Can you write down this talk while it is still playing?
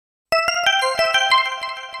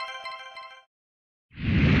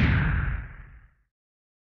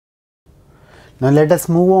Now let us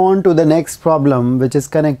move on to the next problem, which is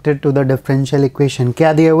connected to the differential equation.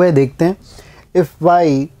 क्या दिया हुआ है देखते हैं. If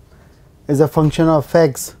y is a function of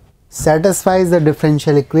x satisfies the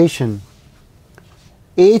differential equation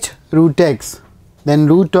h root x, then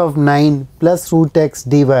root of 9 plus root x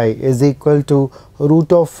dy is equal to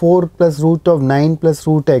root of 4 plus root of 9 plus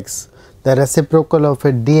root x, the reciprocal of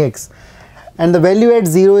it dx, and the value at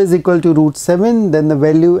 0 is equal to root 7, then the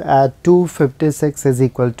value at 256 is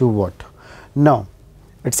equal to what? Now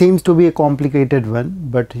it seems to be a complicated one,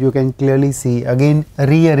 but you can clearly see, again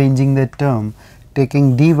rearranging the term,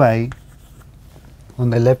 taking dy on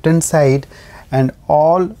the left hand side and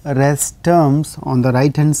all rest terms on the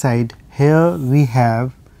right hand side. Here we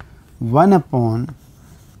have 1 upon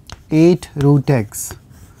 8 root x,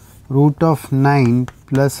 root of 9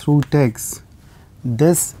 plus root x,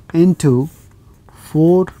 this into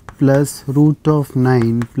 4 plus root of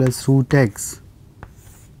 9 plus root x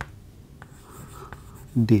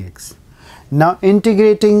dx. Now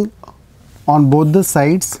integrating on both the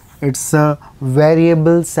sides, it's a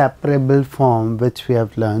variable separable form which we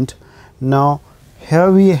have learnt. Now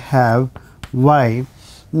here we have y.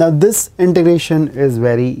 Now this integration is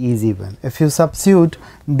very easy one. If you substitute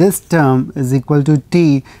this term is equal to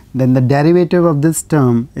t, then the derivative of this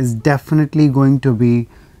term is definitely going to be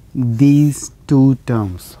these two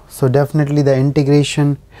terms. So definitely the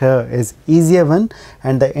integration here is easier one,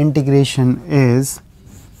 and the integration is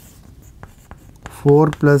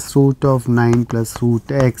 4 plus root of 9 plus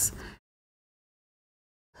root x.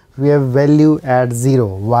 We have value at 0,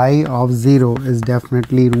 y of 0 is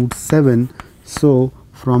definitely root 7. So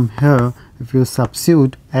from here if you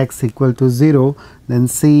substitute x equal to 0, then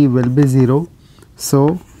c will be 0.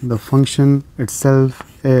 So the function itself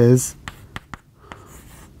is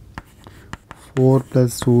 4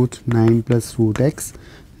 plus root 9 plus root x.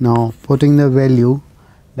 Now putting the value,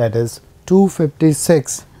 that is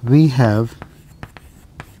 256, we have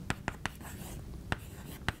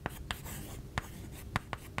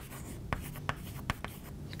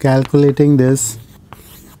calculating this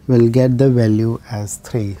will get the value as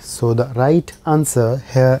 3. So the right answer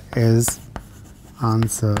here is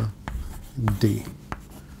answer D,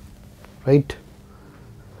 right?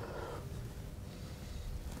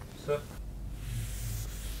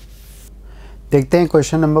 देखते हैं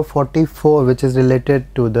question number 44, which is related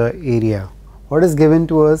to the area. What is given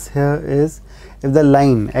to us here is, if the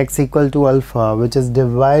line x equal to alpha, which is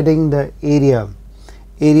dividing the area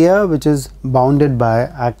which is bounded by,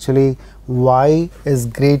 actually y is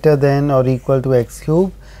greater than or equal to x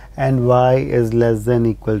cube and y is less than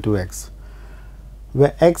equal to x,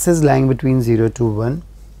 where x is lying between 0 to 1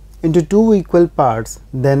 into two equal parts,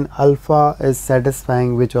 then alpha is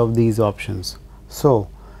satisfying which of these options? So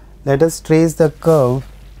let us trace the curve.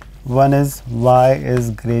 One is y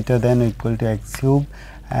is greater than or equal to x cube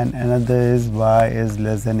and another is y is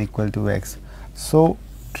less than or equal to x. So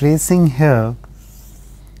tracing here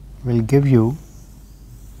will give you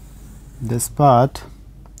this part,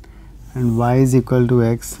 and y is equal to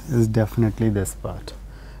x is definitely this part.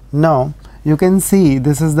 Now you can see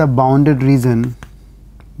this is the bounded region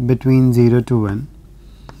between 0 to 1,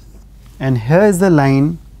 and here is the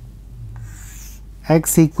line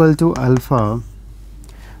x equal to alpha,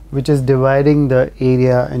 which is dividing the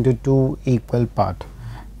area into two equal parts.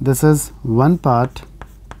 This is one part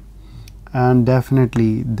and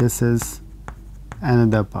definitely this is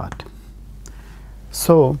another part.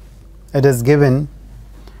 So it is given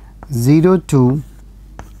 0 to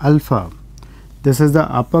alpha. This is the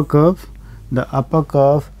upper curve. The upper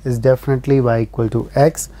curve is definitely y equal to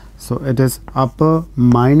x. So it is upper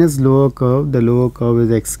minus lower curve. The lower curve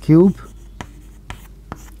is x cube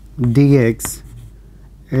dx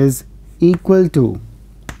is equal to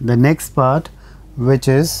the next part, which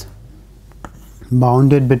is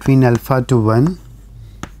bounded between alpha to 1.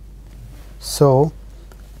 So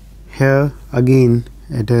here again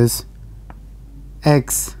it is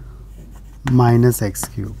x minus x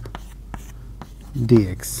cube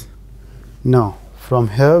dx. Now from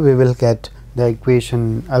here we will get the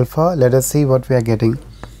equation alpha. Let us see what we are getting.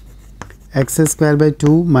 X square by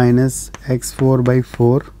 2 minus x4 by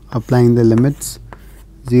 4, applying the limits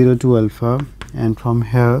 0 to alpha, and from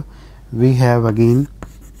here we have again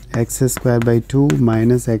x square by 2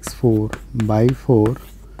 minus x4 by 4,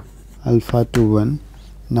 alpha to 1.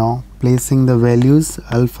 Now placing the values,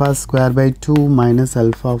 alpha square by 2 minus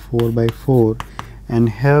alpha 4 by 4, and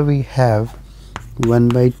here we have 1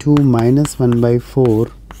 by 2 minus 1 by 4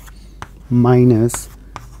 minus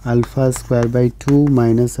alpha square by 2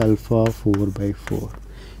 minus alpha 4 by 4.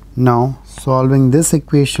 Now solving this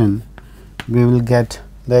equation, we will get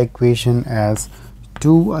the equation as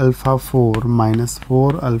 2 alpha 4 minus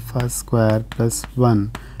 4 alpha square plus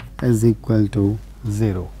 1 is equal to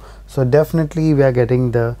 0. So definitely we are getting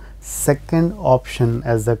the second option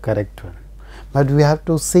as the correct one, but we have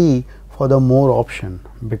to see for the more option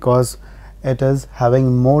because it is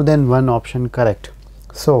having more than one option correct.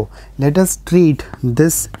 So let us treat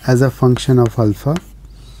this as a function of alpha.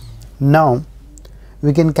 Now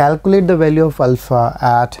we can calculate the value of alpha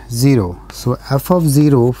at 0. So f of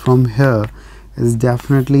 0 from here is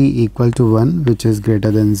definitely equal to 1, which is greater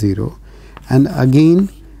than 0, and again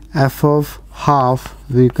f of half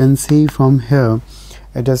we can see from here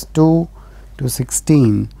it is 2 to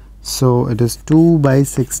 16, so it is 2 by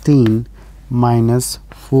 16 minus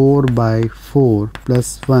 4 by 4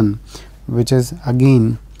 plus 1, which is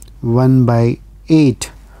again 1 by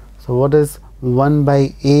 8. So what is 1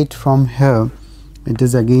 by 8 from here? It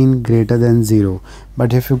is again greater than 0,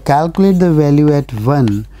 but if you calculate the value at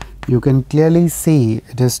 1, you can clearly see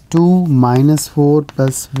it is 2 minus 4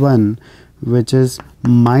 plus 1, which is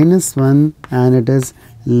minus 1, and it is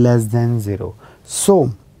less than 0.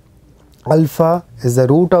 So alpha is the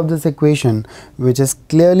root of this equation, which is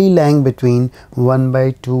clearly lying between 1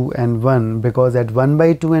 by 2 and 1, because at 1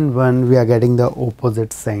 by 2 and 1 we are getting the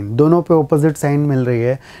opposite sign. दोनों पे opposite sign मिल रही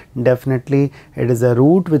है. Definitely it is a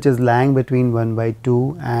root which is lying between 1 by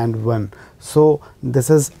 2 and 1. So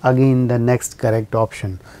this is again the next correct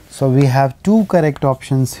option. So we have two correct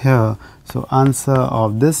options here. So answer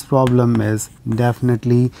of this problem is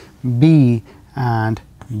definitely B and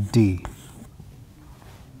D.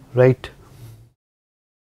 Right?